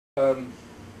Um,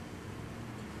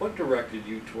 what directed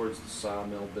you towards the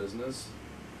sawmill business?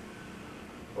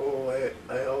 Oh,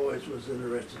 I always was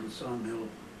interested in sawmill.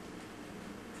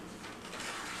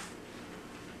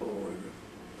 Oh,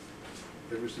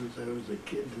 ever since I was a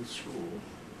kid in school.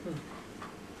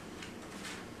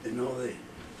 You know, they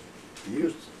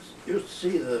used to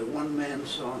see the one-man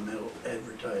sawmill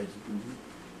advertised in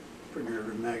pretty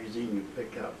every magazine you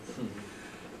pick up.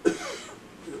 The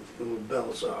little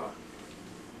bell saw.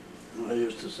 And I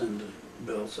used to send a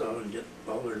bell saw and get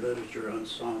all their literature on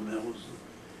sawmills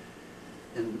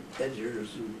and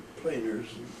edgers and planers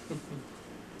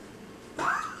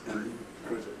and of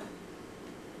course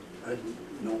I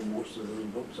didn't know most of those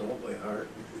books all by heart.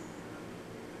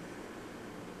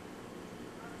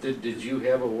 Did you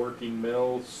have a working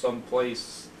mill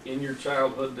someplace in your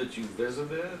childhood that you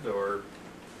visited, or?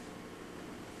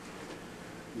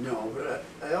 No, but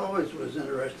I always was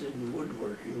interested in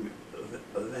woodworking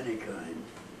of any kind.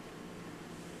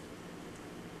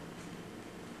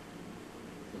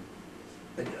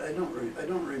 I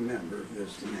don't remember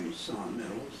visiting any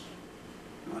sawmills,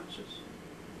 much as.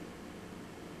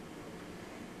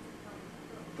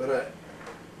 But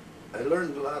I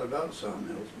learned a lot about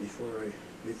sawmills before I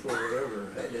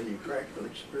ever had any practical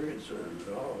experience with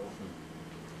them at all.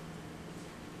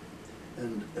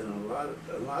 And a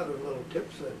lot of little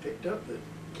tips I picked up that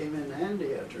came in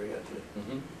handy after I got to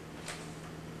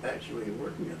actually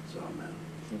working at the sawmill.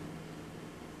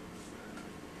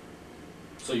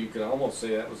 So you could almost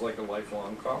say that was like a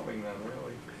lifelong calling then,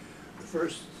 really.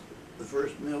 The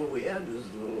first mill we had was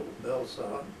a little bell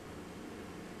saw.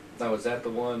 Now, was that the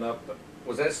one up,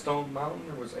 was that Stone Mountain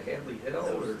or was it Hadley Hill?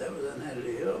 That was on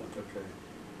Hadley Hill. Okay.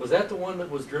 Was that the one that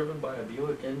was driven by a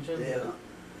Buick engine? Yeah.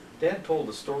 Dad told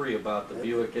a story about the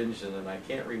Buick engine, and I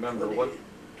can't remember what.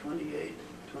 28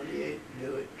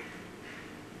 Buick,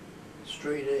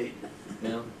 straight 8.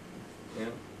 Yeah,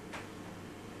 yeah.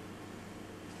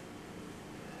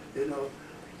 You know,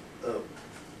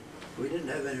 we didn't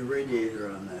have any radiator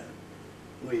on that.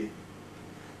 We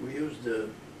used a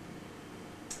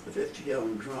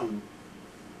 50-gallon drum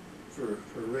for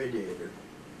radiator,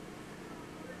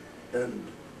 and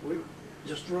we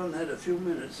just run that a few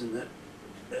minutes, and that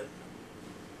the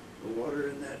water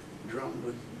in that drum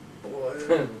would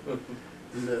boil,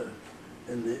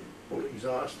 and the old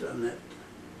exhaust on that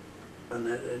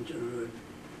engine would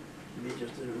be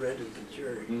just as red as the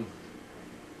cherry.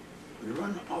 We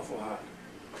run awful hot,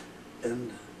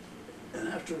 and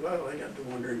after a while I got to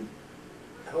wondering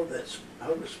how the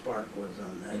spark was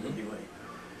on that anyway.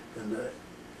 And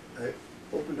I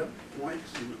opened up the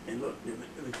points and looked, it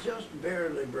was just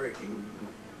barely breaking.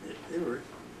 They were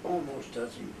almost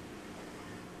touching.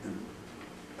 And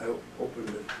I opened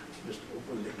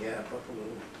the gap up a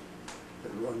little.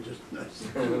 It run just nice.